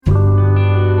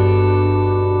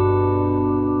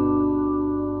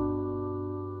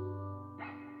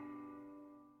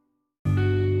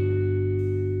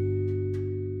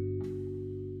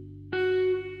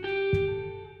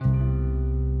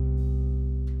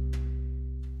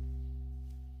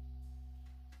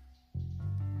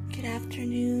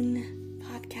afternoon,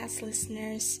 podcast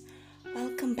listeners.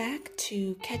 Welcome back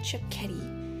to KETCHUP KETTY.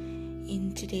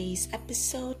 In today's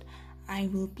episode, I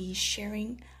will be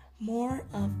sharing more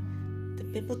of the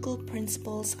biblical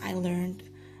principles I learned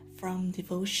from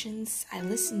devotions I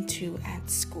listened to at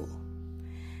school.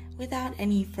 Without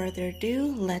any further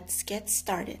ado, let's get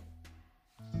started.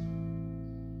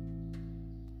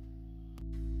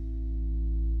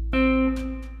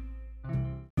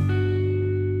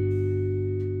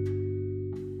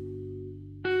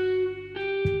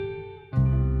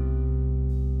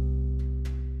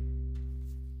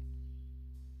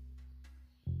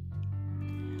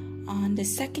 On the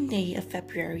second day of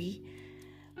February,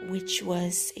 which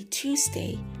was a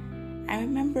Tuesday, I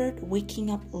remembered waking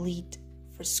up late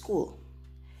for school.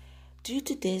 Due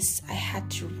to this, I had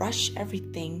to rush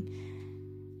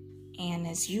everything, and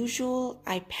as usual,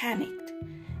 I panicked.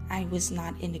 I was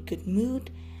not in a good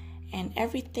mood, and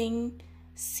everything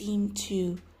seemed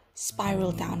to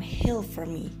spiral downhill for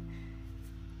me.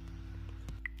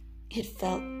 It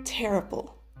felt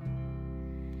terrible.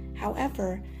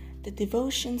 However, the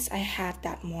devotions I had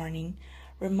that morning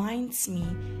reminds me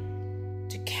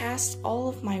to cast all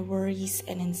of my worries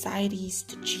and anxieties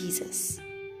to Jesus.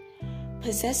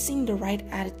 Possessing the right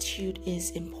attitude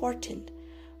is important,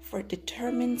 for it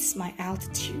determines my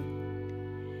altitude.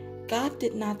 God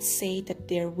did not say that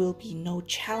there will be no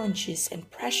challenges and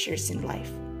pressures in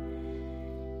life.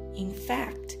 In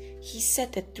fact, He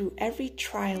said that through every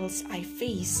trials I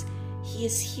face, He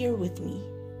is here with me.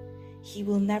 He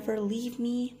will never leave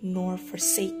me nor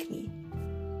forsake me.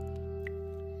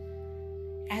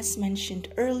 As mentioned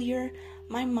earlier,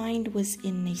 my mind was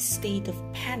in a state of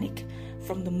panic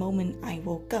from the moment I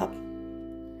woke up.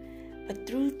 But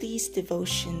through these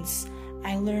devotions,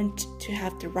 I learned to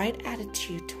have the right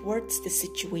attitude towards the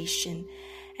situation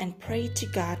and pray to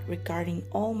God regarding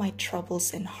all my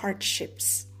troubles and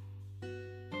hardships.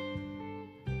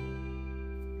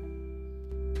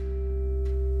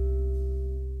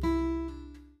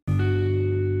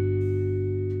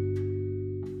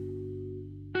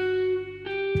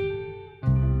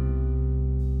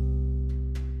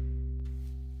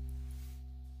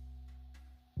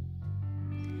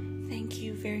 Thank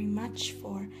you very much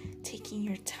for taking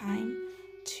your time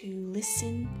to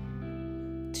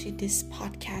listen to this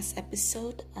podcast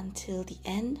episode until the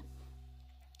end.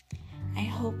 I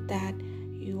hope that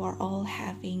you are all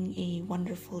having a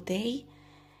wonderful day.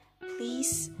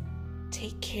 Please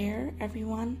take care,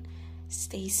 everyone.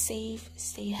 Stay safe,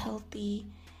 stay healthy,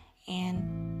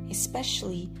 and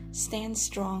especially stand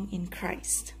strong in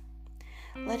Christ.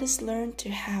 Let us learn to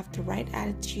have the right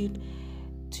attitude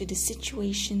to the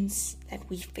situations that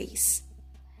we face.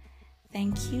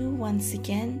 Thank you once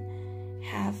again.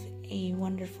 Have a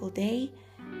wonderful day.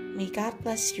 May God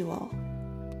bless you all.